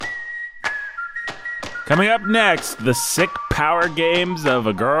Coming up next, the sick power games of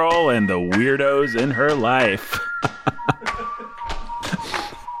a girl and the weirdos in her life.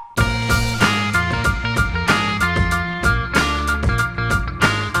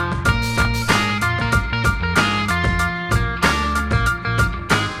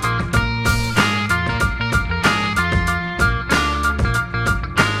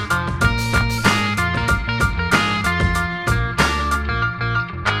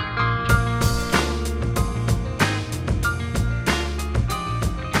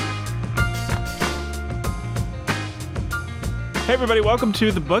 Hey everybody, welcome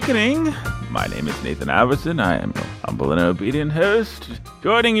to The Bookening. My name is Nathan Iverson. I am your humble and obedient host.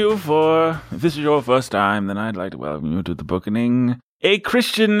 Joining you if this is your first time, then I'd like to welcome you to The Bookening, a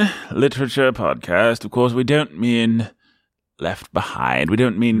Christian literature podcast. Of course, we don't mean Left Behind. We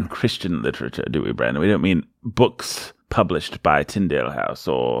don't mean Christian literature, do we, Brandon? We don't mean books published by Tyndale House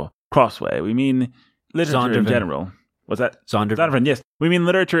or Crossway. We mean literature in general. What's that? Zondervan, yes. We mean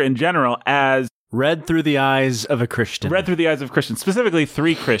literature in general as read through the eyes of a Christian. Read through the eyes of a Christian. Specifically,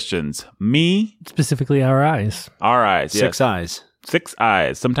 three Christians. Me. Specifically, our eyes. Our eyes, yes. 6 eyes. 6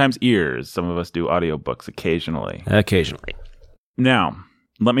 eyes. Sometimes ears. Some of us do audiobooks occasionally. Now,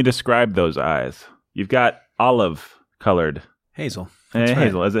 let me describe those eyes. You've got olive-colored. Hazel.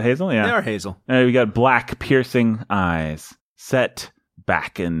 Hazel. Is it hazel? Yeah. They are hazel. We got black, piercing eyes set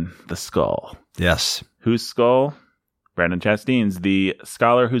back in the skull. Yes. Whose skull? Brandon Chastain's, the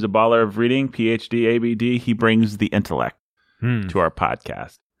scholar who's a baller of reading, PhD, ABD. He brings the intellect to our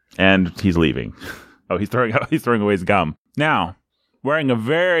podcast. And he's leaving. Oh, he's throwing away his gum. Now, wearing a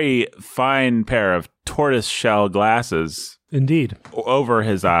very fine pair of tortoise-shell glasses. Indeed. Over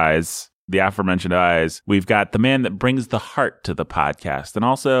his eyes, the aforementioned eyes, we've got the man that brings the heart to the podcast. And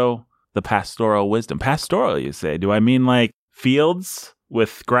also the pastoral wisdom. Pastoral, you say? Do I mean like fields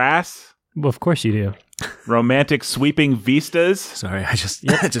with grass? Well, of course you do. Romantic sweeping vistas. Sorry, I just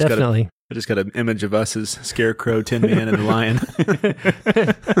definitely. got an image of us as Scarecrow, Tin Man, and the Lion.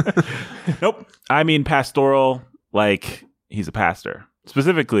 Nope. I mean pastoral, like he's a pastor.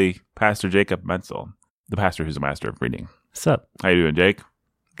 Specifically, Pastor Jacob Menzel, the pastor who's a master of reading. What's up? How you doing, Jake?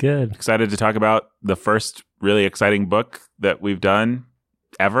 Good. Excited to talk about the first really exciting book that we've done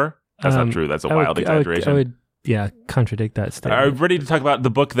ever? That's not true. That's a wild exaggeration. I would contradict that statement. Are you ready to talk about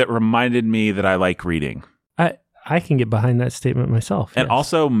the book that reminded me that I like reading? I can get behind that statement myself. And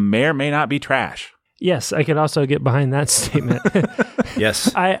also may or may not be trash. Yes, I could also get behind that statement.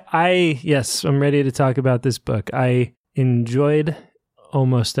 Yes. Yes, I'm ready to talk about this book. I enjoyed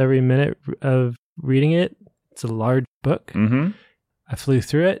almost every minute of reading it. It's a large book. Mm-hmm. I flew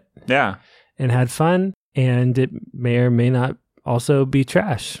through it. Yeah. And had fun. And it may or may not also be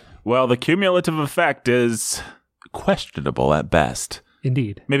trash. Well, the cumulative effect is questionable at best.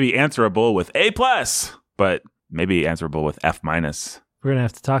 Indeed. Maybe answerable with A+, but maybe answerable with F-. We're going to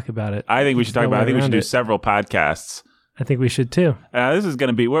have to talk about it. I think we should talk about it. I think we should do several podcasts. I think we should too. This is going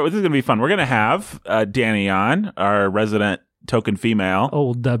to be fun. We're going to have Danny on, our resident token female.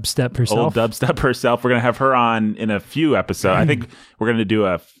 Old dubstep herself. We're going to have her on in a few episodes. I think we're going to do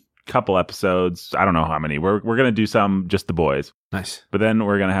a couple episodes. I don't know how many. We're going to do some just the boys. Nice. But then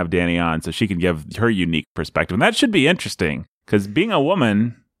we're going to have Danny on so she can give her unique perspective. And that should be interesting because being a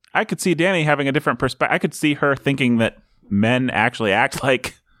woman, I could see Danny having a different perspective. I could see her thinking that men actually act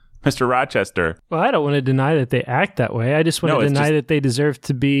like Mr. Rochester. Well, I don't want to deny that they act that way. I just want to deny that they deserve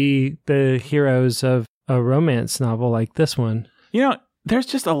to be the heroes of a romance novel like this one. You know, there's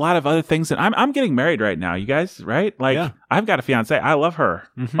just a lot of other things that I'm getting married right now, you guys, right? Like, yeah. I've got a fiance. I love her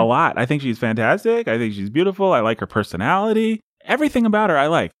a lot. I think she's fantastic. I think she's beautiful. I like her personality. Everything about her I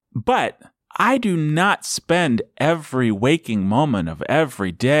like. But I do not spend every waking moment of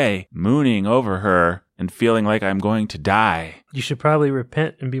every day mooning over her and feeling like I'm going to die. You should probably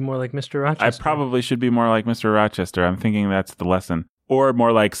repent and be more like Mr. Rochester. I probably should be more like Mr. Rochester. I'm thinking that's the lesson. Or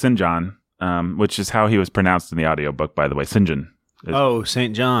more like St. John, which is how he was pronounced in the audiobook, by the way. St. John. Oh,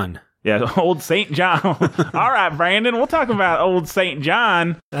 St. John. Yeah, old St. John. All right, Brandon, we'll talk about old St.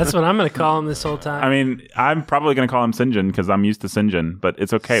 John. That's what I'm going to call him this whole time. I mean, I'm probably going to call him St. John because I'm used to St. John, but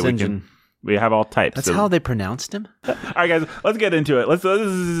it's okay. We have all types. That's how they pronounced him? All right, guys, let's get into it. Let's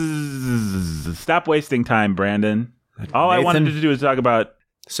stop wasting time, Brandon. All Nathan, I wanted to do is talk about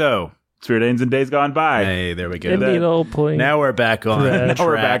Spirit Ains and Days Gone By. Hey, there we go. Now we're back on track. Now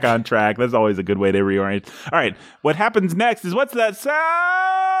we're back on track. That's always a good way to reorient. All right, what happens next is what's that sound?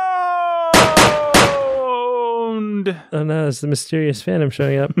 Oh no, it's the mysterious phantom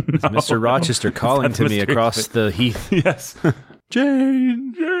showing up. No, it's Mr. Rochester calling to me across the heath. Yes.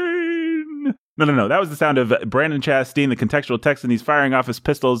 Jane. No. That was the sound of Brandon Chastain, the contextual Texan. He's firing off his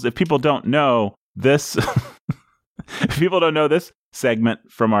pistols. If people don't know, this, if people don't know this segment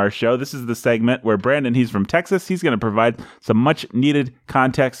from our show, this is the segment where Brandon, he's from Texas. He's going to provide some much needed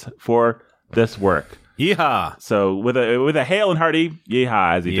context for this work. Yeehaw. So with a hail and hearty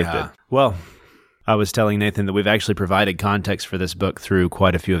yeehaw, as he just did. Well, I was telling Nathan that we've actually provided context for this book through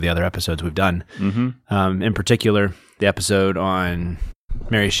quite a few of the other episodes we've done. Mm-hmm. In particular, the episode on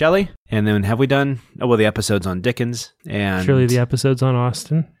Mary Shelley, and then have we done, the episodes on Dickens, and surely the episodes on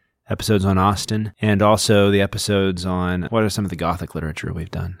Austen. And also the episodes on, what are some of the Gothic literature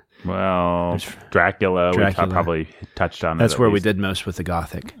we've done? Well, Dracula. We probably touched on. That's where we least. did most with the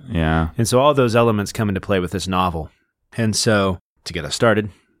Gothic. Yeah. And so all those elements come into play with this novel. And so to get us started,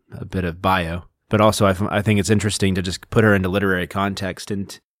 a bit of bio, but also I think it's interesting to just put her into literary context.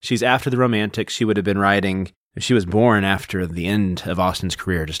 And she's after the Romantics. She would have been writing, she was born after the end of Austen's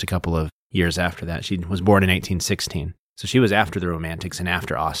career, just a couple of years after that. She was born in 1816. So she was after the Romantics and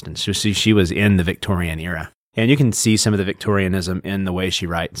after Austen. So she was in the Victorian era. And you can see some of the Victorianism in the way she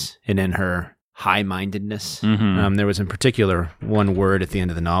writes and in her high-mindedness. Mm-hmm. There was in particular one word at the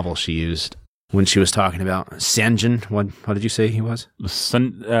end of the novel she used when she was talking about St. John. What did you say he was?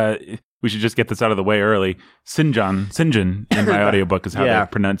 We should just get this out of the way early. St. John in my audiobook is how they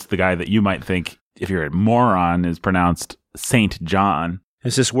pronounce the guy that you might think, if you're a moron, is pronounced St. John.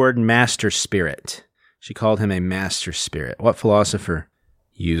 It's this word master spirit. She called him a master spirit. What philosopher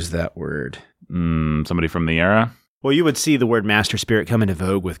used that word? Somebody from the era? Well, you would see the word master spirit come into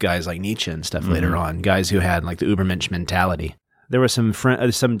vogue with guys like Nietzsche and stuff later on, guys who had like the Übermensch mentality. There were some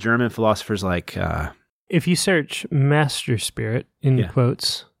German philosophers like... if you search master spirit in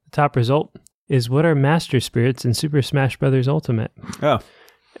quotes, the top result is what are master spirits in Super Smash Bros. Ultimate? Oh.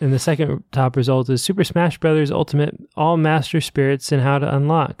 And the second top result is Super Smash Bros. Ultimate, all master spirits and how to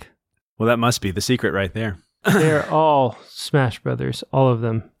unlock. Well, that must be the secret right there. They're all Smash Brothers, all of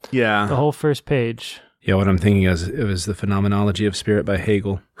them. Yeah. The whole first page. Yeah, what I'm thinking is it was the Phenomenology of Spirit by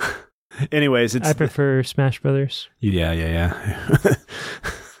Hegel. Anyways, I prefer Smash Brothers. Yeah.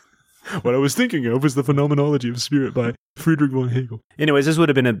 What I was thinking of was the Phenomenology of Spirit by Friedrich von Hegel. Anyways, this would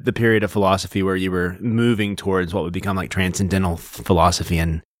have been the period of philosophy where you were moving towards what would become like transcendental philosophy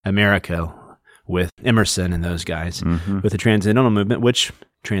in America with Emerson and those guys, with the transcendental movement, which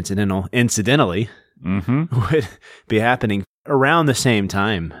transcendental, incidentally, would be happening around the same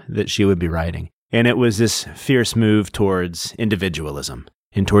time that she would be writing. And it was this fierce move towards individualism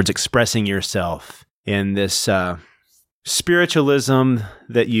and towards expressing yourself in this spiritualism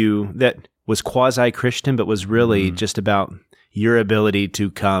that was quasi-Christian, but was really just about your ability to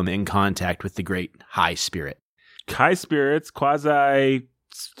come in contact with the great high spirit. High spirits,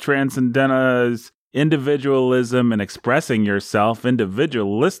 quasi-transcendental individualism and expressing yourself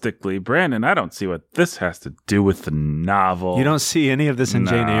individualistically. Brandon, I don't see what this has to do with the novel. You don't see any of this in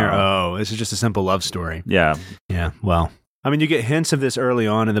Jane Eyre? Oh, this is just a simple love story. Yeah. Yeah, well, I mean, you get hints of this early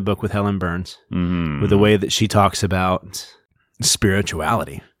on in the book with Helen Burns, with the way that she talks about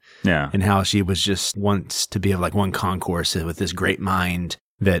spirituality. Yeah. And how she was just wants to be of like one concourse with this great mind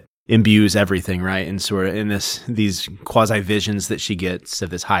that imbues everything, right? And sort of in these quasi-visions that she gets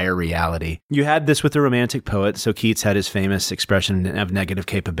of this higher reality. You had this with the Romantic poets. So Keats had his famous expression of negative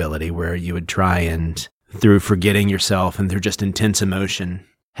capability, where you would try and, through forgetting yourself and through just intense emotion,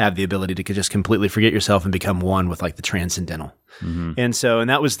 have the ability to just completely forget yourself and become one with like the transcendental. And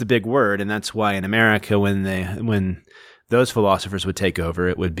that was the big word. And that's why in America, when those philosophers would take over,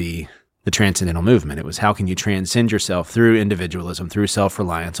 it would be the transcendental movement. It was how can you transcend yourself through individualism, through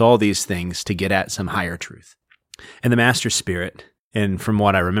self-reliance, all these things to get at some higher truth. And the master spirit, and from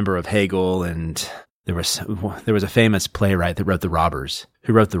what I remember of Hegel, and there was a famous playwright that wrote The Robbers.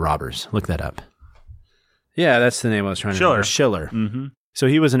 Who wrote The Robbers? Look that up. Yeah, that's the name I was trying to remember. Schiller. So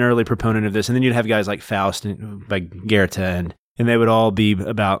he was an early proponent of this. And then you'd have guys like Faust by Goethe, and they would all be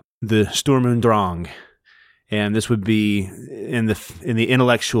about the Sturm und Drang. And this would be in the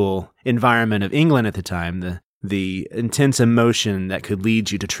intellectual environment of England at the time, the intense emotion that could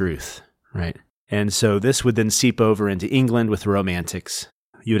lead you to truth, right? And so this would then seep over into England with the Romantics.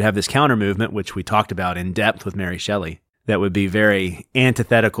 You would have this counter movement, which we talked about in depth with Mary Shelley, that would be very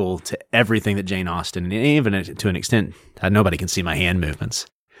antithetical to everything that Jane Austen, and even to an extent, nobody can see my hand movements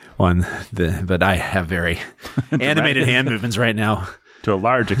but I have very animated hand movements right now. To a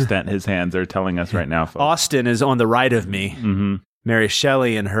large extent, his hands are telling us right now, folks. Austen is on the right of me. Mary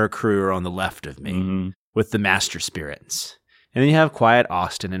Shelley and her crew are on the left of me with the master spirits. And then you have quiet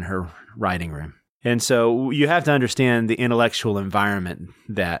Austen in her writing room. And so you have to understand the intellectual environment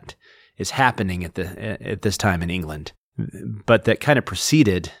that is happening at this time in England, but that kind of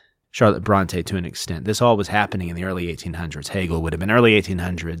preceded Charlotte Bronte to an extent. This all was happening in the early 1800s. Hegel would have been early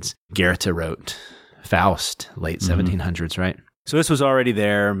 1800s. Goethe wrote Faust, late 1700s, right? So this was already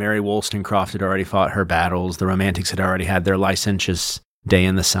there. Mary Wollstonecraft had already fought her battles. The Romantics had already had their licentious day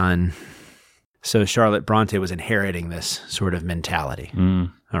in the sun. So Charlotte Bronte was inheriting this sort of mentality.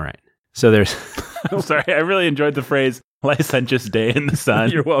 All right. So there's... I'm sorry, I really enjoyed the phrase, licentious day in the sun.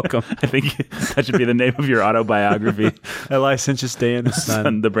 You're welcome. I think that should be the name of your autobiography. A licentious day in the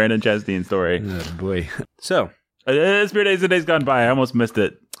sun. The Brandon Chastain story. Oh, boy. So... Spirit Days, the days gone by. I almost missed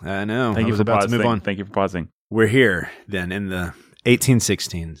it. I know. Thank I you was for about pausing. to move on. Thank you for pausing. We're here, then, in the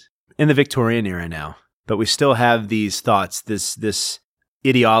 1816s, in the Victorian era now. But we still have these thoughts, this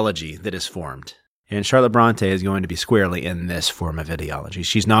ideology that is formed. And Charlotte Bronte is going to be squarely in this form of ideology.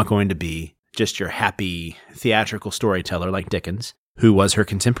 She's not going to be just your happy theatrical storyteller like Dickens, who was her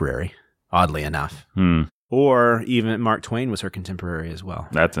contemporary, oddly enough. Or even Mark Twain was her contemporary as well.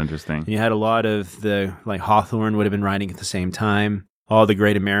 That's interesting. You had a lot of like Hawthorne would have been writing at the same time. All the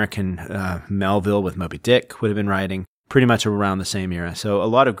great American Melville with Moby Dick would have been writing pretty much around the same era. So a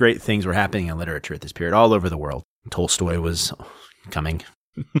lot of great things were happening in literature at this period all over the world. Tolstoy was coming.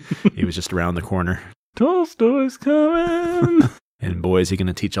 He was just around the corner. Tolstoy's coming. And boy, is he going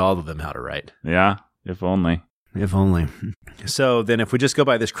to teach all of them how to write. Yeah, if only. If only. So then if we just go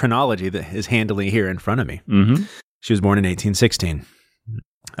by this chronology that is handily here in front of me, she was born in 1816.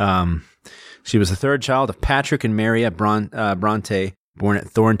 She was the third child of Patrick and Maria Bronte, born at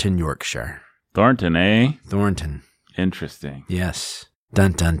Thornton, Yorkshire. Thornton, eh? Thornton. Interesting. Yes.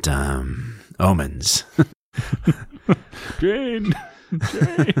 Dun, dun, dun. Omens. Jane.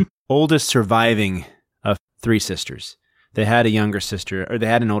 Oldest surviving of three sisters. They had they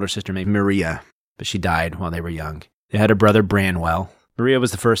had an older sister named Maria, but she died while they were young. They had a brother, Branwell. Maria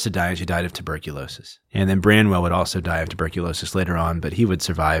was the first to die, and she died of tuberculosis. And then Branwell would also die of tuberculosis later on, but he would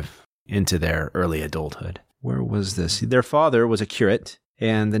survive into their early adulthood. Where was this? Their father was a curate,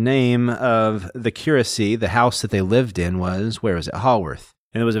 and the name of the curacy, the house that they lived in was, where was it? Haworth.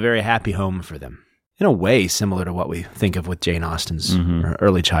 And it was a very happy home for them. In a way, similar to what we think of with Jane Austen's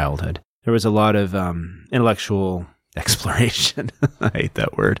early childhood. There was a lot of intellectual exploration. I hate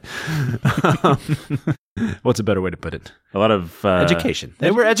that word. What's a better way to put it? A lot of... education.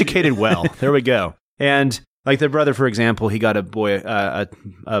 They were educated well. There we go. And like their brother, for example, he got a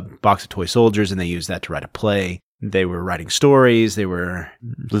box of toy soldiers, and they used that to write a play. They were writing stories. They were...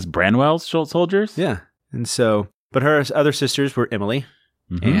 Was Branwell's soldiers? Yeah. And so... But her other sisters were Emily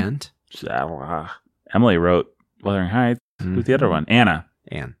and... Emily wrote Wuthering Heights. Who's the other one? Anne.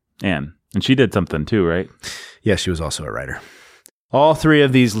 And she did something too, right? Yes, she was also a writer. All three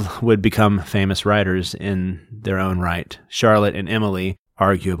of these would become famous writers in their own right. Charlotte and Emily,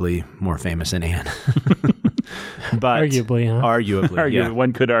 arguably more famous than Anne. But arguably, huh? Arguably, yeah.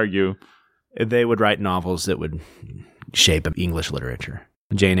 One could argue. They would write novels that would shape English literature.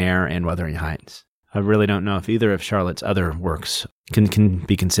 Jane Eyre and Wuthering Heights. I really don't know if either of Charlotte's other works can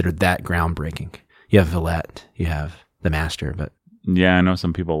be considered that groundbreaking. You have Villette, you have The Master, but... Yeah, I know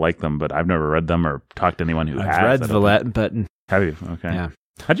some people like them, but I've never read them or talked to anyone who has. I've read Villette, but... Have you? Okay. Yeah.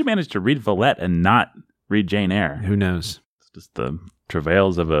 How'd you manage to read Villette and not read Jane Eyre? Who knows? It's just the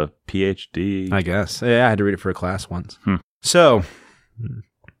travails of a PhD. I guess. Yeah, I had to read it for a class once. So...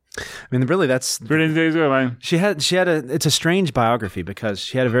 I mean, really, that's... 3 days ago, She had it's a strange biography because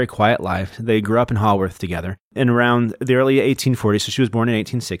she had a very quiet life. They grew up in Haworth together. And around the early 1840s, so she was born in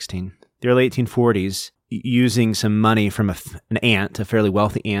 1816, the early 1840s, using some money from an aunt, a fairly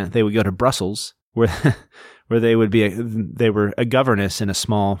wealthy aunt, they would go to Brussels, where they were a governess in a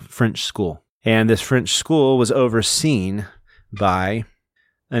small French school. And this French school was overseen by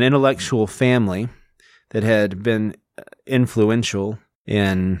an intellectual family that had been influential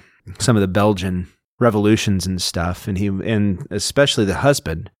in some of the Belgian revolutions and stuff, and especially the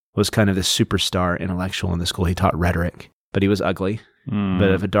husband was kind of this superstar intellectual in the school. He taught rhetoric, but he was ugly,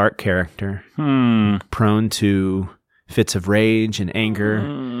 bit of a dark character, prone to fits of rage and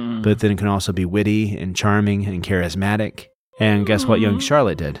anger, but then can also be witty and charming and charismatic. And guess what young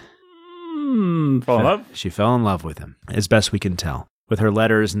Charlotte did? Fall in love? She fell in love with him, as best we can tell. With her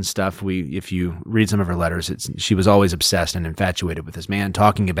letters and stuff, if you read some of her letters, she was always obsessed and infatuated with this man,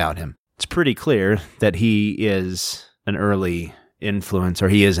 talking about him. It's pretty clear that he is an early influence, or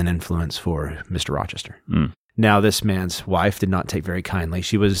he is an influence for Mr. Rochester. Now, this man's wife did not take very kindly.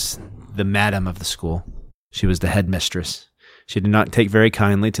 She was the madam of the school. She was the headmistress. She did not take very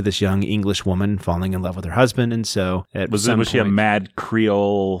kindly to this young English woman falling in love with her husband, and so was she a mad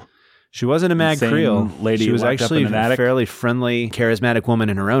Creole? She wasn't a mad Creole lady. She was actually a fairly friendly, charismatic woman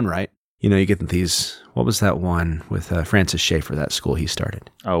in her own right. you get these, what was that one with Francis Schaeffer, that school he started?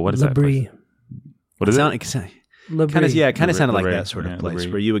 Oh, what is that place? What is it? Kind of sounded like that sort of place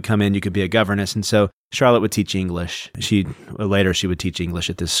where you would come in, you could be a governess. And so Charlotte would teach English. Later she would teach English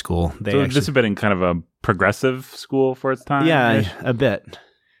at this school. This had been in kind of a progressive school for its time? Yeah, a bit.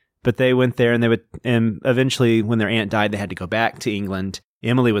 But they went there and eventually when their aunt died, they had to go back to England.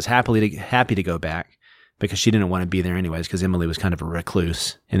 Emily was happy to go back because she didn't want to be there anyways, because Emily was kind of a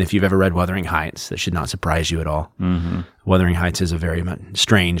recluse. And if you've ever read Wuthering Heights, that should not surprise you at all. Mm-hmm. Wuthering Heights is a very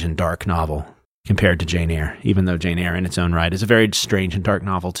strange and dark novel compared to Jane Eyre, even though Jane Eyre in its own right is a very strange and dark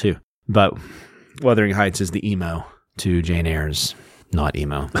novel too. But Wuthering Heights is the emo to Jane Eyre's not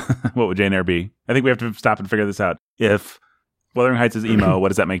emo. What would Jane Eyre be? I think we have to stop and figure this out. If Wuthering Heights is emo, what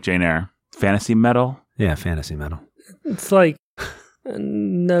does that make Jane Eyre? Fantasy metal? Yeah, fantasy metal. It's like,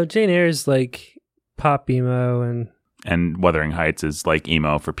 no, Jane Eyre is like pop emo and Wuthering Heights is like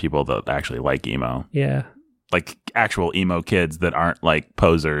emo for people that actually like emo. Yeah. Like actual emo kids that aren't like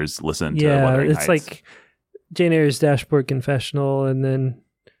posers listen to Wuthering Heights. Yeah, it's like Jane Eyre's Dashboard Confessional, and then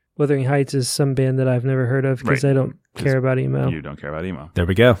Wuthering Heights is some band that I've never heard of because I don't care about emo. You don't care about emo. There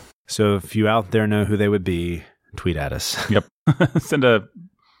we go. So if you out there know who they would be, tweet at us. Yep. Send a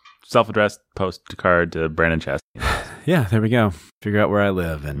self-addressed postcard to Brandon Chest. Yeah, there we go. Figure out where I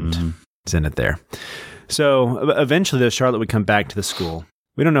live and send it there. So eventually, though, Charlotte would come back to the school.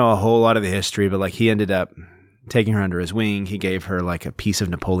 We don't know a whole lot of the history, but like he ended up taking her under his wing. He gave her like a piece of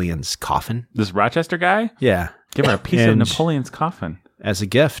Napoleon's coffin. This Rochester guy? Yeah. Give her a piece of Napoleon's coffin. As a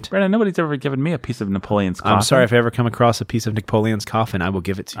gift. Brandon, nobody's ever given me a piece of Napoleon's coffin. I'm sorry, if I ever come across a piece of Napoleon's coffin, I will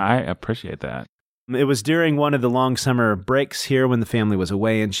give it to you. I appreciate that. It was during one of the long summer breaks here when the family was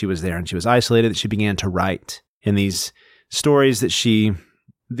away and she was there and she was isolated that she began to write in these stories that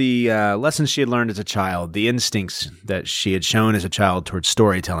the lessons she had learned as a child, the instincts that she had shown as a child towards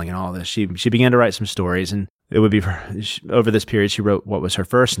storytelling and all this. She began to write some stories, and it would be over this period she wrote what was her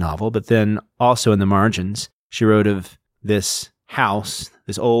first novel, but then also in the margins she wrote of this house,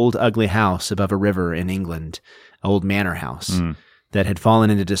 this old ugly house above a river in England, old manor house that had fallen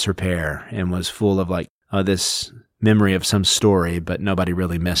into disrepair and was full of like this memory of some story, but nobody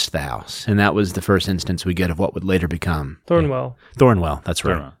really missed the house. And that was the first instance we get of what would later become Thornwell. Thornwell, that's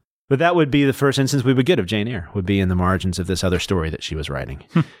right. Thornwell. But that would be the first instance we would get of Jane Eyre, would be in the margins of this other story that she was writing.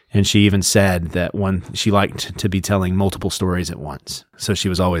 And she even said that she liked to be telling multiple stories at once. So she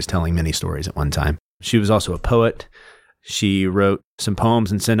was always telling many stories at one time. She was also a poet. She wrote some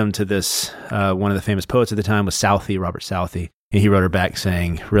poems and sent them to this, one of the famous poets at the time was Southey, Robert Southey. And he wrote her back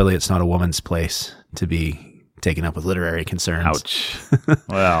saying, really, it's not a woman's place to be taken up with literary concerns. Ouch.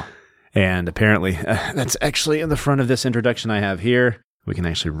 Wow. And apparently, that's actually in the front of this introduction I have here. We can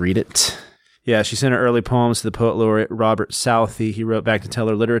actually read it. Yeah, she sent her early poems to the poet laureate Robert Southey. He wrote back to tell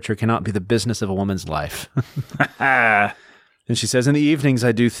her literature cannot be the business of a woman's life. And she says, in the evenings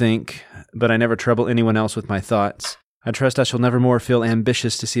I do think, but I never trouble anyone else with my thoughts. I trust I shall never more feel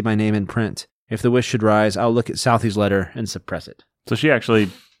ambitious to see my name in print. If the wish should rise, I'll look at Southey's letter and suppress it. So she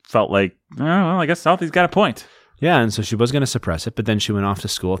actually felt like, oh, well, I guess Southey's got a point. Yeah, and so she was going to suppress it, but then she went off to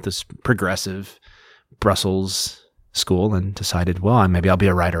school at this progressive Brussels school and decided, well, maybe I'll be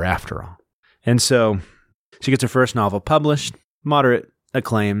a writer after all. And so she gets her first novel published, moderate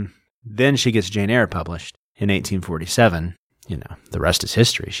acclaim. Then she gets Jane Eyre published in 1847. The rest is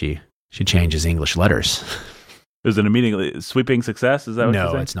history. She changes English letters. It was an immediately sweeping success? Is that what you're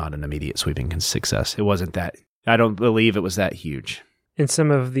saying? No, it's not an immediate sweeping success. It wasn't that. I don't believe it was that huge. In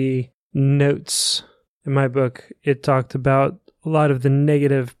some of the notes in my book, it talked about a lot of the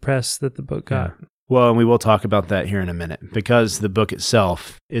negative press that the book got. Yeah. Well, and we will talk about that here in a minute because the book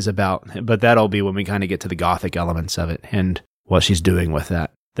itself is about, but that'll be when we kind of get to the Gothic elements of it and what she's doing with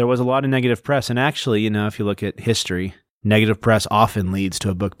that. There was a lot of negative press. And actually, if you look at history, negative press often leads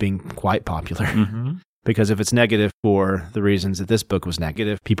to a book being quite popular. Mm-hmm. Because if it's negative for the reasons that this book was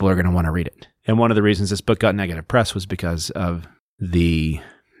negative, people are going to want to read it. And one of the reasons this book got negative press was because of the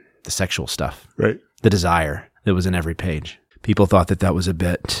sexual stuff. Right. The desire that was in every page. People thought that was a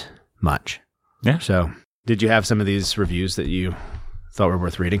bit much. Yeah. So, did you have some of these reviews that you thought were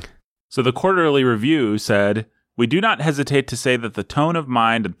worth reading? So the quarterly review said, we do not hesitate to say that the tone of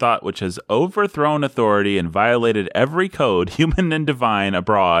mind and thought which has overthrown authority and violated every code, human and divine,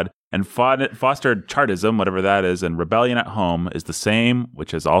 abroad, and fostered Chartism, whatever that is, and rebellion at home, is the same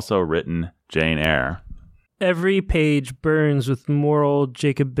which has also written Jane Eyre. Every page burns with moral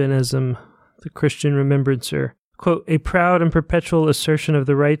Jacobinism, the Christian remembrancer. Quote, a proud and perpetual assertion of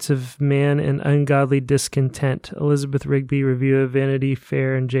the rights of man and ungodly discontent. Elizabeth Rigby, Review of Vanity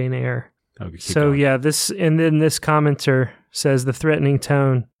Fair and Jane Eyre. Okay, so, going. yeah, this, and then this commenter says the threatening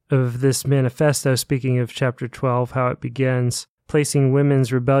tone of this manifesto, speaking of chapter 12, how it begins, placing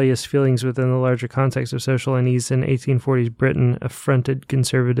women's rebellious feelings within the larger context of social unease in 1840s Britain affronted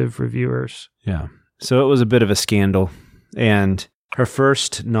conservative reviewers. Yeah. So it was a bit of a scandal. And her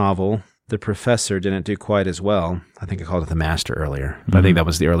first novel, The Professor, didn't do quite as well. I think I called it The Master earlier. But I think that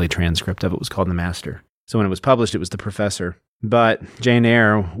was the early transcript of it, was called The Master. So when it was published, it was The Professor. But Jane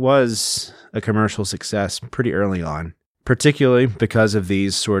Eyre was a commercial success pretty early on, particularly because of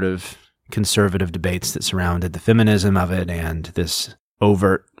these sort of conservative debates that surrounded the feminism of it and this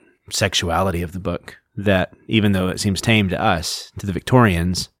overt sexuality of the book that, even though it seems tame to us, to the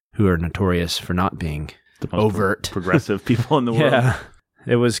Victorians, who are notorious for not being the most overt, progressive people in the world. Yeah,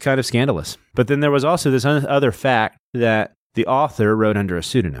 it was kind of scandalous. But then there was also this other fact that the author wrote under a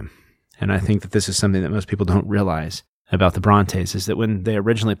pseudonym. And I think that this is something that most people don't realize about the Brontes, is that when they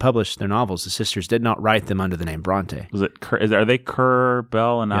originally published their novels, the sisters did not write them under the name Bronte. Was it? Are they Kerr,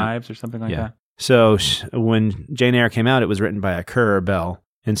 Bell, and Ives or something like that? So when Jane Eyre came out, it was written by a Kerr or Bell.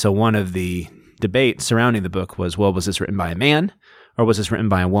 And so one of the debates surrounding the book was, well, was this written by a man or was this written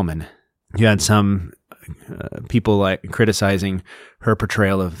by a woman? You had some people like criticizing her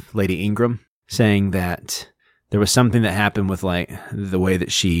portrayal of Lady Ingram, saying that there was something that happened with like the way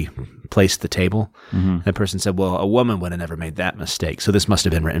that she placed the table. That person said, well, a woman would have never made that mistake. So this must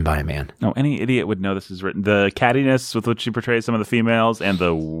have been written by a man. No, any idiot would know this is written. The cattiness with which she portrays some of the females and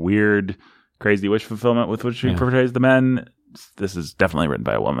the weird, crazy wish fulfillment with which she portrays the men, this is definitely written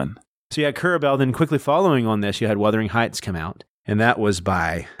by a woman. So you had Kerr Bell. Then quickly following on this, you had Wuthering Heights come out. And that was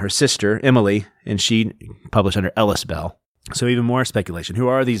by her sister, Emily, and she published under Ellis Bell. So even more speculation. Who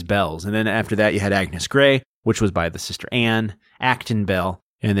are these Bells? And then after that, you had Agnes Grey, which was by the sister Anne, Acton Bell,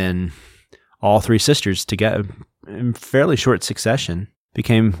 and then all three sisters together in fairly short succession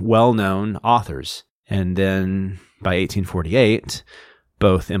became well-known authors. And then by 1848,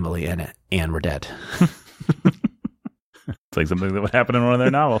 both Emily and Anne were dead. It's like something that would happen in one of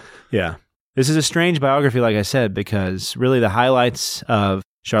their novels. Yeah. This is a strange biography, like I said, because really the highlights of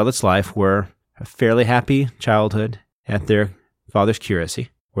Charlotte's life were a fairly happy childhood at their father's curacy,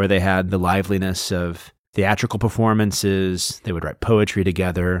 where they had the liveliness of theatrical performances. They would write poetry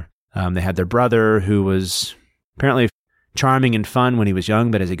together. They had their brother, who was apparently charming and fun when he was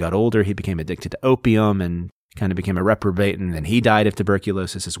young, but as he got older, he became addicted to opium and kind of became a reprobate, and then he died of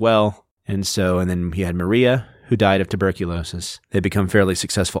tuberculosis as well. And then he had Maria, who died of tuberculosis. They become fairly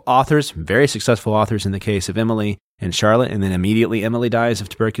successful authors, very successful authors in the case of Emily and Charlotte, and then immediately Emily dies of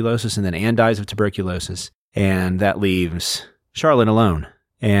tuberculosis, and then Anne dies of tuberculosis, and that leaves Charlotte alone.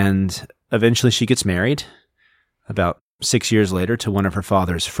 And eventually she gets married about 6 years later to one of her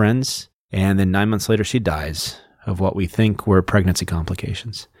father's friends, and then 9 months later she dies of what we think were pregnancy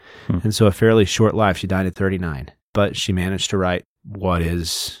complications. And so a fairly short life. She died at 39, but she managed to write what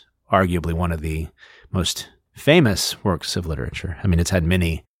is arguably one of the most famous works of literature. I mean, it's had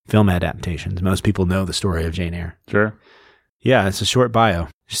many film adaptations. Most people know the story of Jane Eyre. Sure. Yeah, it's a short bio.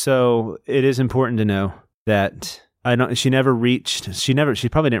 So it is important to know that she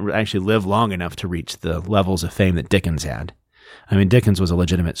probably didn't actually live long enough to reach the levels of fame that Dickens had. I mean, Dickens was a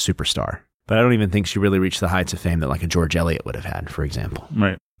legitimate superstar, but I don't even think she really reached the heights of fame that like a George Eliot would have had, for example.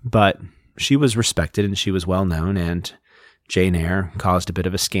 Right. But she was respected and she was well known, and Jane Eyre caused a bit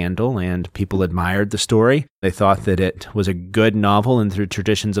of a scandal, and people admired the story. They thought that it was a good novel in the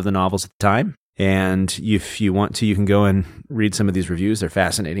traditions of the novels at the time. And if you want to, you can go and read some of these reviews. They're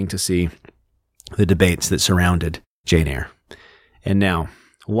fascinating to see the debates that surrounded Jane Eyre. And now,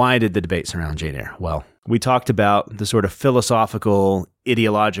 why did the debate surround Jane Eyre? Well, we talked about the sort of philosophical,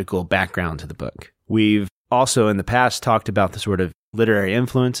 ideological background to the book. We've also in the past talked about the sort of literary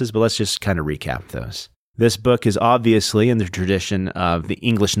influences, but let's just kind of recap those. This book is obviously in the tradition of the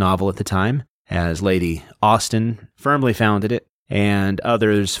English novel at the time, as Lady Austen firmly founded it, and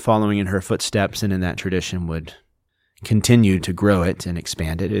others following in her footsteps and in that tradition would continue to grow it and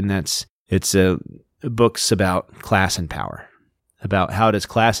expand it. And it's books about class and power, about how does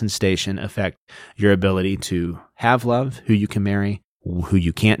class and station affect your ability to have love, who you can marry, who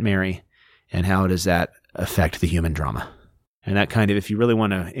you can't marry, and how does that affect the human drama. And that kind of, if you really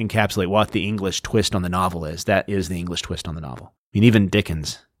want to encapsulate what the English twist on the novel is, that is the English twist on the novel. I mean, even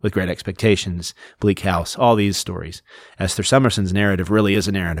Dickens, with Great Expectations, Bleak House, all these stories. Esther Summerson's narrative really is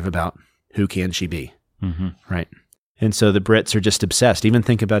a narrative about who can she be, right? And so the Brits are just obsessed. Even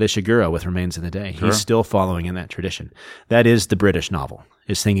think about Ishiguro with Remains of the Day. Sure. He's still following in that tradition. That is the British novel,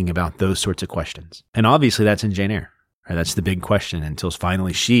 is thinking about those sorts of questions. And obviously that's in Jane Eyre. Right? That's the big question until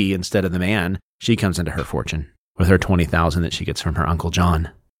finally she, instead of the man, she comes into her fortune with her 20,000 that she gets from her Uncle John,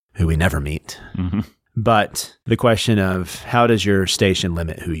 who we never meet. But the question of how does your station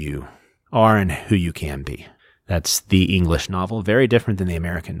limit who you are and who you can be? That's the English novel, very different than the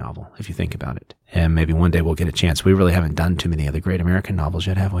American novel, if you think about it. And maybe one day we'll get a chance. We really haven't done too many of the great American novels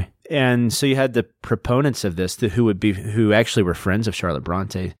yet, have we? And so you had the proponents of this who actually were friends of Charlotte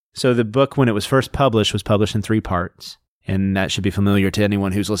Bronte. So the book, when it was first published, was published in 3 parts. And that should be familiar to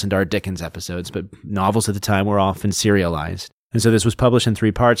anyone who's listened to our Dickens episodes. But novels at the time were often serialized. And so this was published in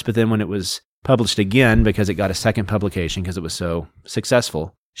 3 parts. But then when it was published again, because it got a second publication because it was so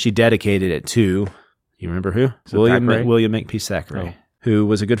successful, she dedicated it to... You remember who? William Makepeace Thackeray, who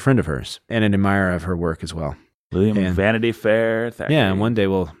was a good friend of hers and an admirer of her work as well. Vanity Fair, Thackeray. Yeah, and one day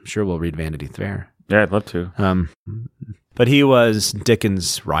we'll read Vanity Fair. Yeah, I'd love to. But he was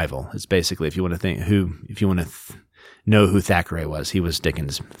Dickens' rival. It's basically, if you want to know who Thackeray was, he was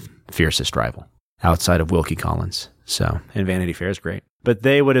Dickens' fiercest rival outside of Wilkie Collins. So, and Vanity Fair is great. But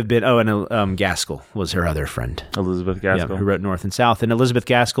they would have been, and Gaskell was her other friend. Elizabeth Gaskell. Yeah, who wrote North and South. And Elizabeth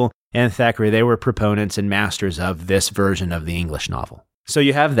Gaskell and Thackeray, they were proponents and masters of this version of the English novel. So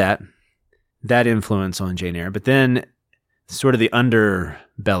you have that influence on Jane Eyre. But then sort of the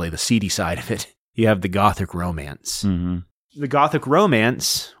underbelly, the seedy side of it, you have the Gothic romance. Mm-hmm. The Gothic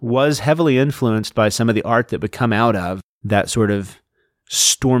romance was heavily influenced by some of the art that would come out of that sort of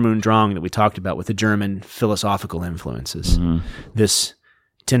Sturm und Drang that we talked about with the German philosophical influences. Mm-hmm. This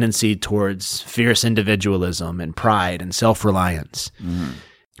tendency towards fierce individualism and pride and self-reliance. Mm-hmm.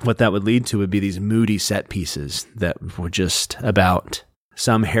 What that would lead to would be these moody set pieces that were just about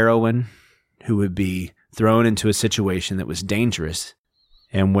some heroine who would be thrown into a situation that was dangerous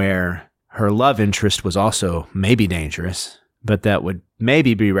and where her love interest was also maybe dangerous, but that would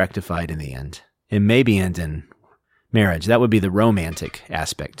maybe be rectified in the end and maybe end in marriage. That would be the romantic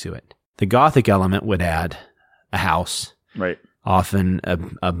aspect to it. The Gothic element would add a house, right? Often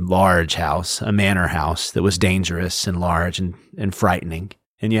a large house, a manor house that was dangerous and large and frightening.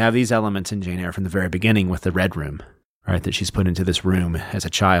 And you have these elements in Jane Eyre from the very beginning with the Red Room, right? That she's put into this room as a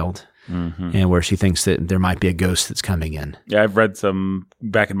child, and where she thinks that there might be a ghost that's coming in. Yeah, I've read some,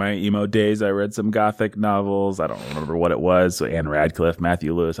 back in my emo days, I read some Gothic novels. I don't remember what it was. So Anne Radcliffe,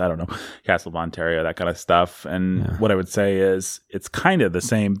 Matthew Lewis, I don't know, Castle of Ontario, that kind of stuff. And what I would say is it's kind of the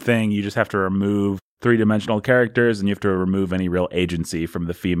same thing. You just have to remove 3-dimensional characters and you have to remove any real agency from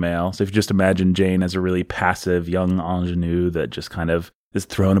the female. So if you just imagine Jane as a really passive young ingenue that just kind of is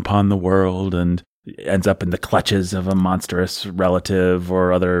thrown upon the world and ends up in the clutches of a monstrous relative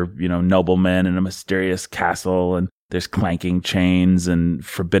or other, noblemen in a mysterious castle, and there's clanking chains and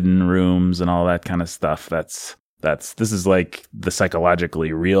forbidden rooms and all that kind of stuff. This is like the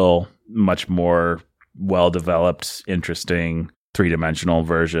psychologically real, much more well-developed, interesting 3-dimensional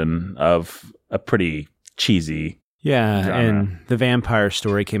version of a pretty cheesy genre. And the vampire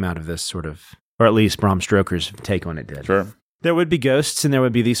story came out of this sort of, or at least Bram Stoker's take on it did. Sure. There would be ghosts and there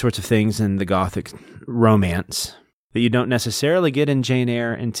would be these sorts of things in the Gothic romance that you don't necessarily get in Jane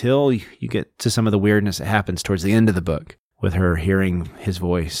Eyre until you get to some of the weirdness that happens towards the end of the book with her hearing his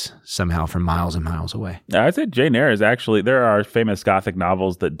voice somehow from miles and miles away. I'd say Jane Eyre is actually, there are famous Gothic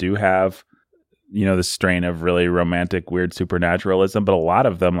novels that do have, this strain of really romantic, weird supernaturalism, but a lot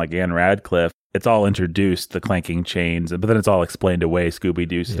of them, like Anne Radcliffe, it's all introduced, the clanking chains, but then it's all explained away,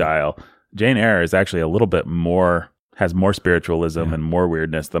 Scooby-Doo style. Jane Eyre is actually a little bit more, has more spiritualism and more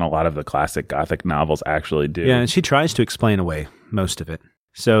weirdness than a lot of the classic Gothic novels actually do. Yeah, and she tries to explain away most of it.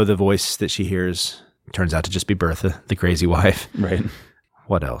 So the voice that she hears turns out to just be Bertha, the crazy wife. Right.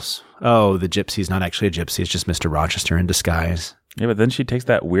 What else? Oh, the gypsy's not actually a gypsy. It's just Mr. Rochester in disguise. Yeah, but then she takes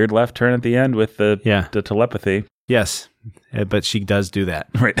that weird left turn at the end with the telepathy. Yes, but she does do that.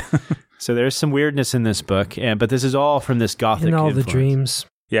 Right. So there's some weirdness in this book, but this is all from this Gothic and all influence. The dreams.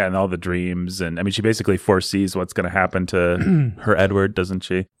 Yeah, and all the dreams. And I mean, she basically foresees what's going to happen to her Edward, doesn't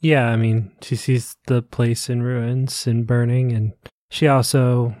she? Yeah, I mean, she sees the place in ruins and burning. And she has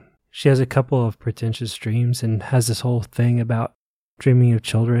a couple of pretentious dreams and has this whole thing about dreaming of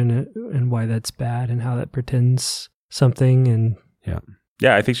children and why that's bad and how that pretends something. And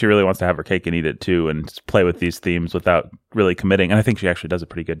yeah, I think she really wants to have her cake and eat it too and play with these themes without really committing. And I think she actually does a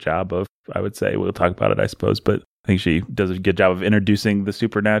pretty good job of, I would say, we'll talk about it, I suppose, but I think she does a good job of introducing the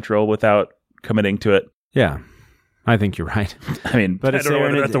supernatural without committing to it. Yeah, I think you're right. I mean, but I don't know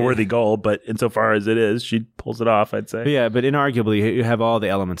whether that's a worthy goal, but insofar as it is, she pulls it off, I'd say. Yeah, but inarguably, you have all the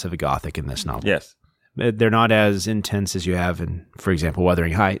elements of a Gothic in this novel. Yes. They're not as intense as you have in, for example,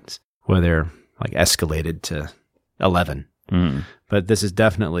 Wuthering Heights, where they're like escalated to 11. Mm. But this is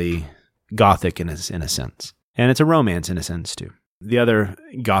definitely Gothic in a sense. And it's a romance in a sense, too. The other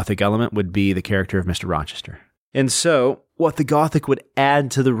Gothic element would be the character of Mr. Rochester. And so what the Gothic would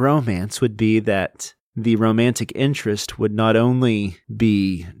add to the romance would be that the romantic interest would not only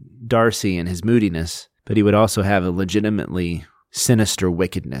be Darcy and his moodiness, but he would also have a legitimately sinister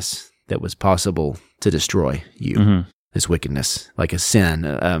wickedness that was possible to destroy you. Mm-hmm. This wickedness, like a sin,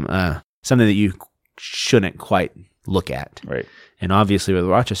 something that you shouldn't quite look at. Right. And obviously with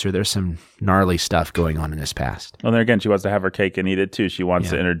Rochester, there's some gnarly stuff going on in his past. Well, then again, she wants to have her cake and eat it too. She wants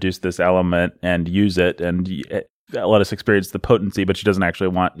to introduce this element and use it and let us experience the potency, but she doesn't actually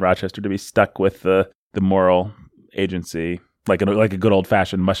want Rochester to be stuck with the moral agency like a good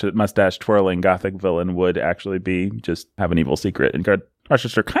old-fashioned mustache twirling Gothic villain would actually be, just have an evil secret. And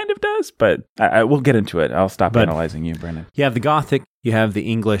Rochester kind of does, but I will get into it. I'll stop analyzing you, Brennan. You have the Gothic, you have the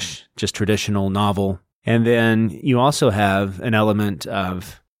English, just traditional novel, and then you also have an element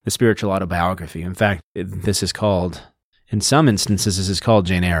of the spiritual autobiography. In fact, this is called, in some instances, this is called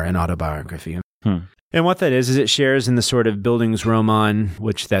Jane Eyre, an autobiography. And what that is it shares in the sort of Bildungsroman,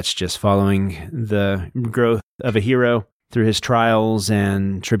 which that's just following the growth of a hero through his trials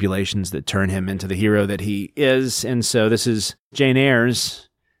and tribulations that turn him into the hero that he is. And so this is Jane Eyre's,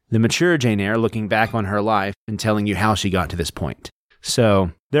 the mature Jane Eyre, looking back on her life and telling you how she got to this point.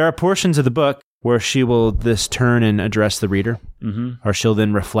 So there are portions of the book where she will turn and address the reader, or she'll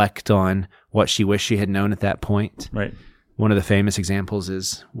then reflect on what she wished she had known at that point. Right. One of the famous examples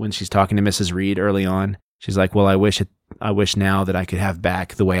is when she's talking to Mrs. Reed early on. She's like, well, I wish now that I could have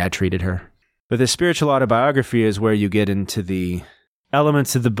back the way I treated her. But the spiritual autobiography is where you get into the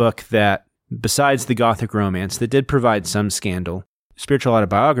elements of the book that, besides the Gothic romance, that did provide some scandal. Spiritual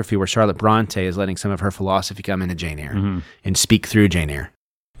autobiography, where Charlotte Bronte is letting some of her philosophy come into Jane Eyre and speak through Jane Eyre,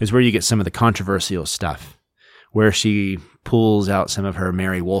 is where you get some of the controversial stuff, where she pulls out some of her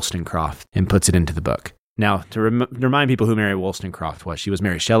Mary Wollstonecraft and puts it into the book. Now, to remind people who Mary Wollstonecraft was, she was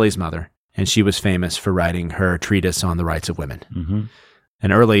Mary Shelley's mother, and she was famous for writing her treatise on the rights of women.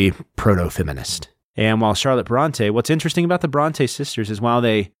 An early proto-feminist. And while Charlotte Bronte, what's interesting about the Bronte sisters is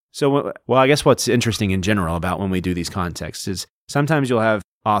I guess what's interesting in general about when we do these contexts is sometimes you'll have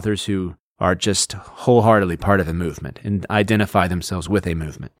authors who are just wholeheartedly part of a movement and identify themselves with a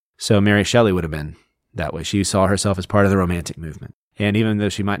movement. So Mary Shelley would have been that way. She saw herself as part of the Romantic movement. And even though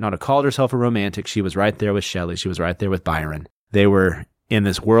she might not have called herself a romantic, she was right there with Shelley. She was right there with Byron. They were in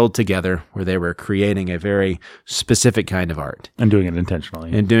this world together where they were creating a very specific kind of art. And doing it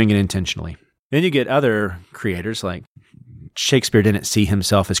intentionally. Then you get other creators, like Shakespeare didn't see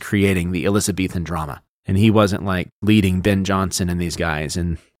himself as creating the Elizabethan drama. And he wasn't like leading Ben Jonson and these guys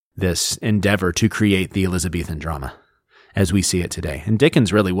in this endeavor to create the Elizabethan drama as we see it today. And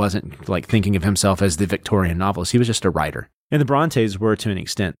Dickens really wasn't like thinking of himself as the Victorian novelist. He was just a writer. And the Brontes were, to an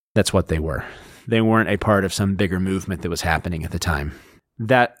extent, that's what they were. They weren't a part of some bigger movement that was happening at the time.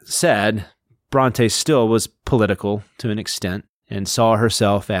 That said, Bronte still was political to an extent and saw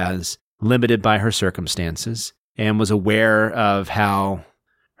herself as limited by her circumstances and was aware of how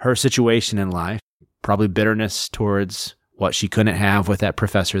her situation in life, probably bitterness towards what she couldn't have with that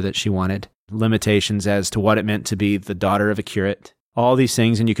professor that she wanted, limitations as to what it meant to be the daughter of a curate, all these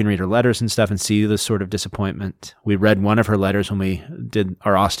things. And you can read her letters and stuff and see this sort of disappointment. We read one of her letters when we did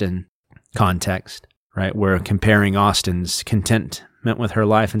our Austen context, right? We're comparing Austen's contentment with her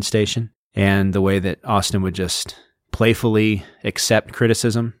life and station and the way that Austen would just playfully accept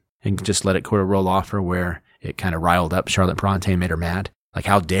criticism and just let it kind of roll off her, where it kind of riled up Charlotte Bronte and made her mad. Like,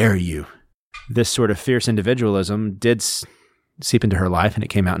 how dare you? This sort of fierce individualism did seep into her life, and it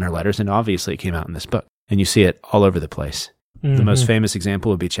came out in her letters, and obviously it came out in this book. And you see it all over the place. The most famous example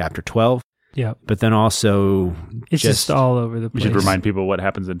would be chapter 12. Yeah. But then also... It's just all over the place. We should remind people what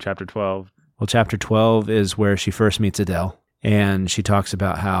happens in chapter 12. Well, chapter 12 is where she first meets Adele, and she talks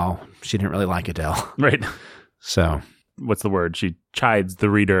about how she didn't really like Adele. Right. So... What's the word? She chides the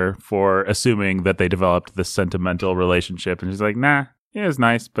reader for assuming that they developed this sentimental relationship. And she's like, nah, it was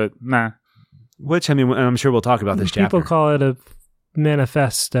nice, but nah. Which, I mean, I'm sure we'll talk about this chapter. People call it a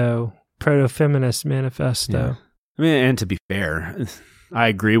manifesto, proto-feminist manifesto. Yeah. I mean, and to be fair, I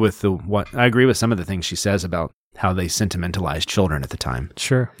agree with some of the things she says about how they sentimentalized children at the time.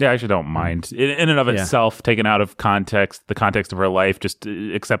 Sure. Yeah, I actually don't mind. In and of itself, taken out of context, the context of her life, just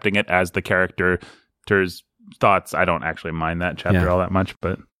accepting it as the character's thoughts, I don't actually mind that chapter all that much.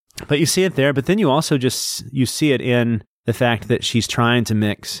 But you see it there, but then you also you see it in the fact that she's trying to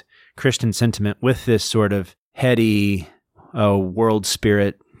mix Christian sentiment with this sort of heady world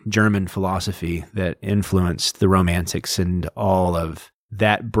spirit German philosophy that influenced the Romantics and all of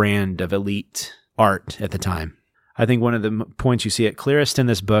that brand of elite art at the time. I think one of the points you see it clearest in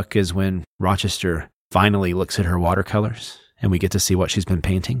this book is when Rochester finally looks at her watercolors and we get to see what she's been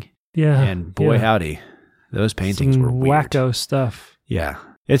painting. Yeah. And boy, howdy, those paintings were weird. Wacko stuff. Yeah.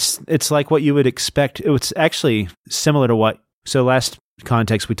 It's like what you would expect. It's actually similar to so last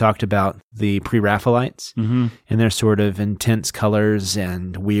context we talked about the Pre-Raphaelites and their sort of intense colors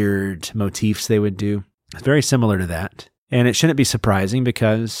and weird motifs they would do. It's very similar to that. And it shouldn't be surprising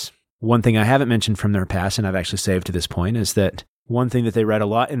because one thing I haven't mentioned from their past, and I've actually saved to this point, is that one thing that they read a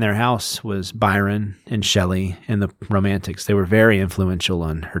lot in their house was Byron and Shelley and the Romantics. They were very influential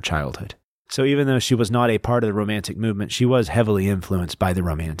on her childhood. So even though she was not a part of the Romantic movement, she was heavily influenced by the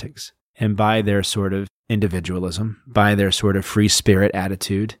Romantics and by their sort of individualism, by their sort of free spirit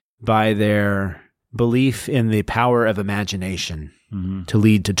attitude, by their belief in the power of imagination to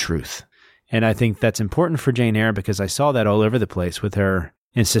lead to truth. And I think that's important for Jane Eyre because I saw that all over the place with her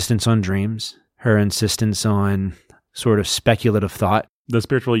insistence on dreams, her insistence on sort of speculative thought. The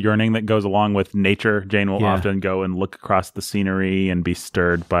spiritual yearning that goes along with nature. Jane will often go and look across the scenery and be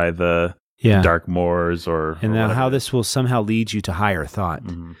stirred by the dark moors and how this will somehow lead you to higher thought.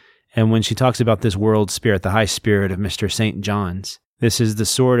 And when she talks about this world spirit, the high spirit of Mr. St. John's, this is the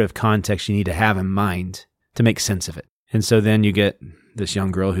sort of context you need to have in mind to make sense of it. And so then you get this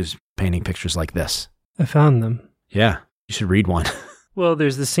young girl who's painting pictures like this. I found them. Yeah, you should read one. Well,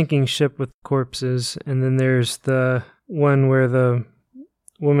 there's the sinking ship with corpses, and then there's the one where the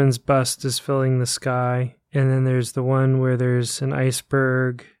woman's bust is filling the sky, and then there's the one where there's an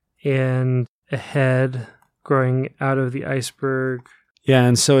iceberg and a head growing out of the iceberg. Yeah,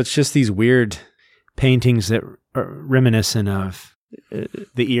 and so it's just these weird paintings that are reminiscent of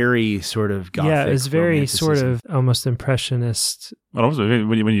the eerie sort of Gothic. Yeah, it's very sort of almost impressionist. Almost,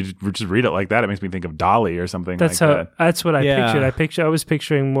 when you just read it like that, it makes me think of Dali or something. That's what I pictured. I was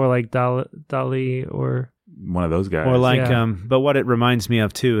picturing more like Dali or one of those guys. Or like, but what it reminds me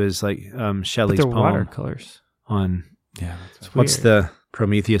of too is like Shelley's poem watercolors on. Yeah, what's the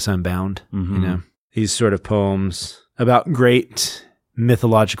Prometheus Unbound? You know, these sort of poems about great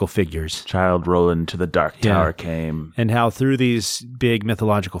mythological figures. Child Roland to the Dark Tower came. And how through these big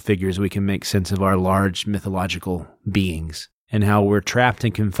mythological figures we can make sense of our large mythological beings and how we're trapped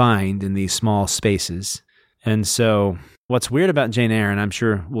and confined in these small spaces. And so what's weird about Jane Eyre, and I'm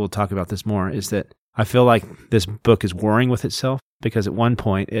sure we'll talk about this more, is that I feel like this book is warring with itself because at one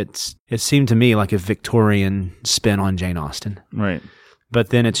point it seemed to me like a Victorian spin on Jane Austen. Right. But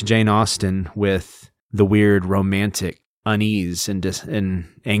then it's Jane Austen with the weird romantic unease and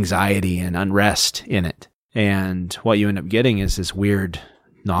anxiety and unrest in it. And what you end up getting is this weird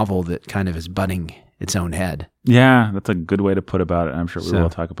novel that kind of is butting its own head. Yeah, that's a good way to put about it. I'm sure we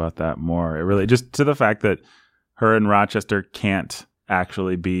will talk about that more. It really, just to the fact that her and Rochester can't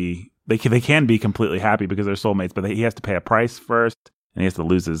actually be, they can be completely happy because they're soulmates, but he has to pay a price first, and he has to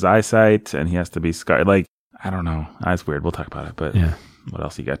lose his eyesight, and he has to be scarred. Like, I don't know. That's weird. We'll talk about it, but what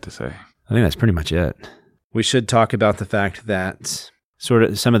else you got to say? I think that's pretty much it. We should talk about the fact that sort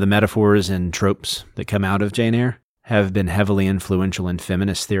of some of the metaphors and tropes that come out of Jane Eyre have been heavily influential in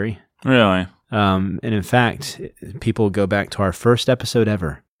feminist theory. Really? And in fact, people go back to our first episode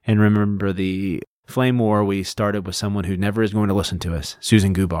ever and remember the flame war we started with someone who never is going to listen to us,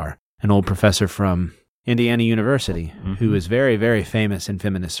 Susan Gubar, an old professor from Indiana University, who is very, very famous in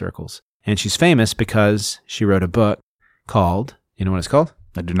feminist circles. And she's famous because she wrote a book called, you know what it's called?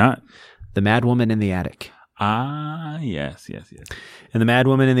 I do not. The Mad Woman in the Attic. Ah, yes. And The Mad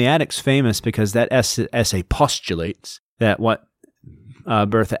Woman in the Attic's famous because that essay postulates that what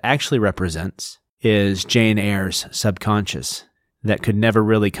Bertha actually represents is Jane Eyre's subconscious that could never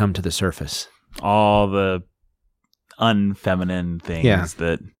really come to the surface. All the unfeminine things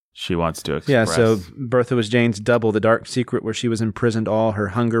that she wants to express. Yeah, so Bertha was Jane's double, the dark secret where she was imprisoned all her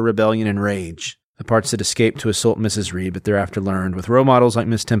hunger, rebellion, and rage. The parts that escaped to assault Mrs. Reed, but thereafter learned, with role models like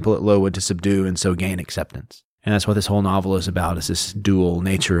Miss Temple at Lowood, to subdue and so gain acceptance. And that's what this whole novel is about, is this dual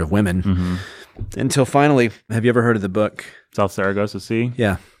nature of women. Until finally, have you ever heard of the book? South Saragossa Sea?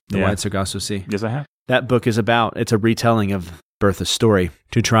 Yeah, The Wide Sargasso Sea. Yes, I have. That book is it's a retelling of Bertha's story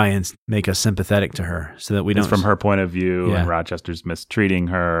to try and make us sympathetic to her so that we don't... It's from her point of view, and Rochester's mistreating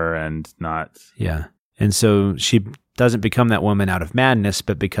her and not... Yeah. And so she doesn't become that woman out of madness,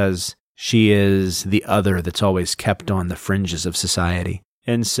 but because she is the other that's always kept on the fringes of society.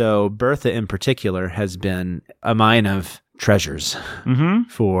 And so Bertha in particular has been a mine of treasures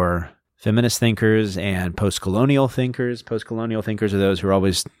for feminist thinkers and post-colonial thinkers. Post-colonial thinkers are those who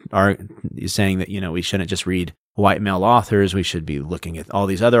are saying that, we shouldn't just read white male authors. We should be looking at all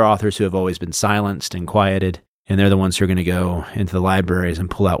these other authors who have always been silenced and quieted. And they're the ones who are going to go into the libraries and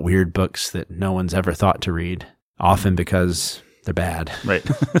pull out weird books that no one's ever thought to read, often because they're bad. Right.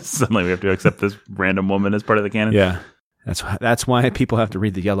 Suddenly we have to accept this random woman as part of the canon. Yeah. That's why people have to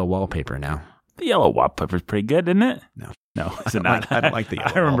read the yellow wallpaper now. The yellow wallpaper's pretty good, isn't it? No. No, is it not? I don't like the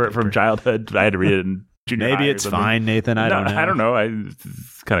yellow I remember it from wallpaper. childhood. I had to read it in junior high. Maybe or it's something. fine, Nathan. I don't know. I don't know.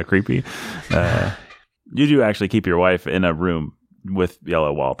 It's kind of creepy. You do actually keep your wife in a room with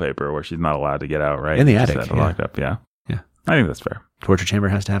yellow wallpaper where she's not allowed to get out, right? In the She's attic, yeah. locked up, yeah. Yeah. I think that's fair. Torture chamber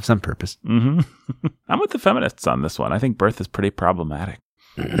has to have some purpose. Mm-hmm. I'm with the feminists on this one. I think birth is pretty problematic.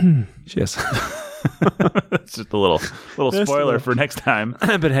 Yes. That's just a little Just spoiler a little. for next time.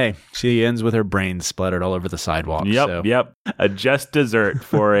 But hey, she ends with her brains splattered all over the sidewalk. Yep. A just dessert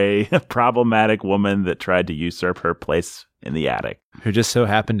for a problematic woman that tried to usurp her place in the attic. Who just so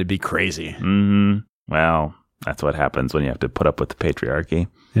happened to be crazy. Mm-hmm. Well, that's what happens when you have to put up with the patriarchy.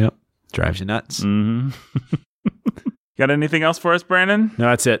 Yep. Drives you nuts. Mm-hmm. Got anything else for us, Brandon? No,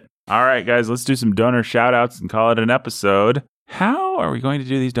 that's it. All right, guys, let's do some donor shout-outs and call it an episode. How are we going to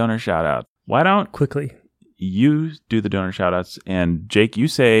do these donor shout-outs? Why don't Quickly. you do the donor shout-outs, and Jake, you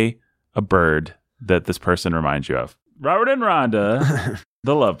say a bird that this person reminds you of. Robert and Rhonda,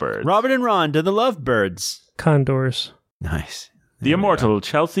 the lovebirds. Robert and Rhonda, the lovebirds. Condors. Nice. The immortal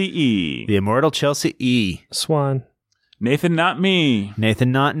Chelsea E. The immortal Chelsea E. Swan. Nathan, not me.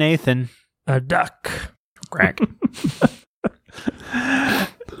 Nathan, not Nathan. A duck. Crack.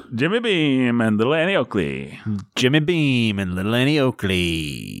 Jimmy Beam and little Annie Oakley. Jimmy Beam and little Annie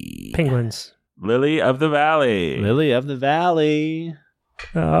Oakley. Penguins. Lily of the Valley. Lily of the Valley.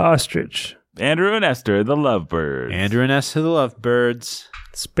 Ostrich. Andrew and Esther, the lovebirds. Andrew and Esther, the lovebirds.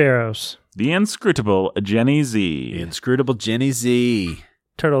 Sparrows. The inscrutable Jenny Z. The inscrutable Jenny Z.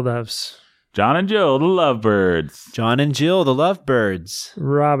 Turtle doves. John and Jill, the lovebirds. John and Jill, the lovebirds.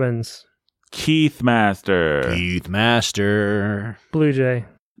 Robins. Keith Master. Keith Master. Blue jay.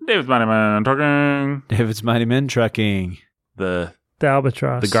 David's Mighty Man talking. David's Mighty Men Trucking. The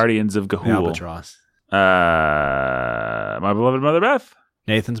Albatross. Guardians of The Gahul. Albatross. My beloved Mother Beth.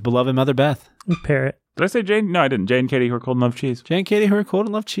 Nathan's beloved Mother Beth. Parrot. Did I say Jane? No, I didn't. Jane and Katie, who are cold and love cheese. Jane Katie, who are cold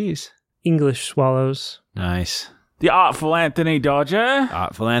and love cheese. English swallows. Nice. The Artful Anthony Dodger.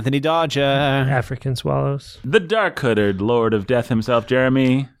 Artful Anthony Dodger. African swallows. The dark-hooded Lord of Death himself,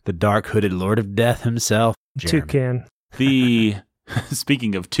 Jeremy. The dark-hooded Lord of Death himself. Jeremy. Toucan. The,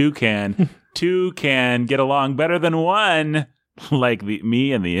 speaking of toucan, two can get along better than one, like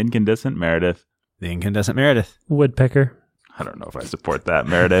me and the incandescent Meredith. The incandescent Meredith. Woodpecker. I don't know if I support that,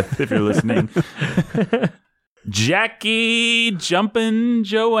 Meredith, if you're listening. Jackie Jumpin'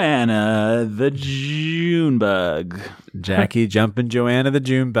 Joanna, the June bug. Jackie Jumpin' Joanna the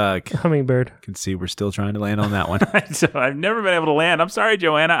June Bug. Hummingbird. Can see we're still trying to land on that one. So I've never been able to land. I'm sorry,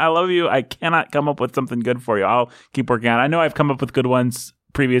 Joanna. I love you. I cannot come up with something good for you. I'll keep working on it. I know I've come up with good ones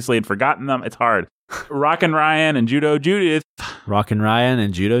previously and forgotten them. It's hard. Rockin' Ryan and Judo Judith. Rockin' Ryan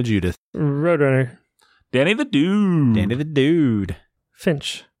and Judo Judith. Roadrunner. Danny the Dude. Danny the Dude.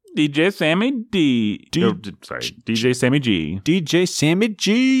 Finch. DJ Sammy D. DJ Sammy G. DJ Sammy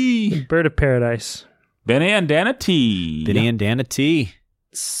G. Bird of paradise. Benny and Dana T. Benny and Dana T.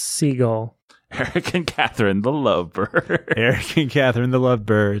 Seagull. Eric and Catherine the Lovebird. Eric and Catherine the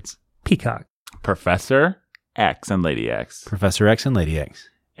Lovebirds. Peacock. Professor X and Lady X. Professor X and Lady X.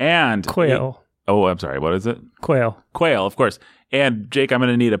 And Quail. I'm sorry. What is it? Quail. Quail, of course. And Jake, I'm going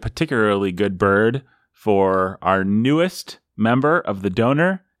to need a particularly good bird for our newest member of the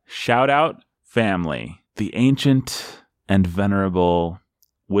donor shout out family. The ancient and venerable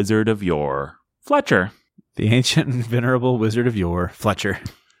wizard of yore, Fletcher. The ancient and venerable wizard of yore, Fletcher.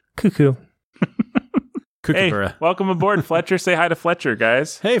 Cuckoo. Hey, Kookaburra. welcome aboard, Fletcher. Say hi to Fletcher,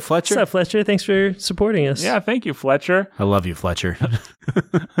 guys. Hey, Fletcher. What's up, Fletcher? Thanks for supporting us. Yeah, thank you, Fletcher. I love you, Fletcher.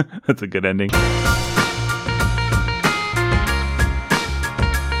 That's a good ending.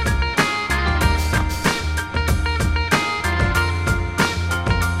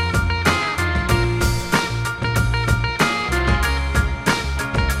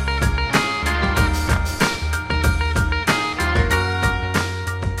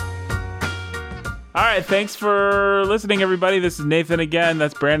 All right, thanks for listening, everybody. This is Nathan again.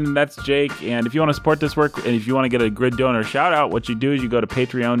 That's Brandon. That's Jake. And if you want to support this work and if you want to get a grid donor shout out, what you do is you go to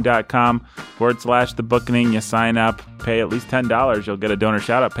patreon.com/thebookening. You sign up, pay at least $10. You'll get a donor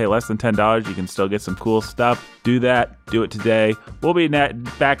shout out. Pay less than $10. You can still get some cool stuff. Do that. Do it today. We'll be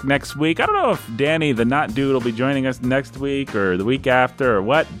back next week. I don't know if Danny, the not dude, will be joining us next week or the week after or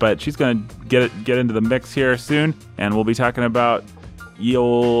what, but she's going to get into the mix here soon. And we'll be talking about ye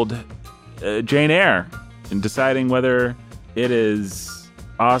old Jane Eyre and deciding whether it is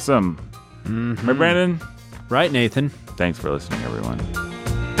awesome. Mm-hmm. Right, Brandon? Right, Nathan. Thanks for listening, everyone.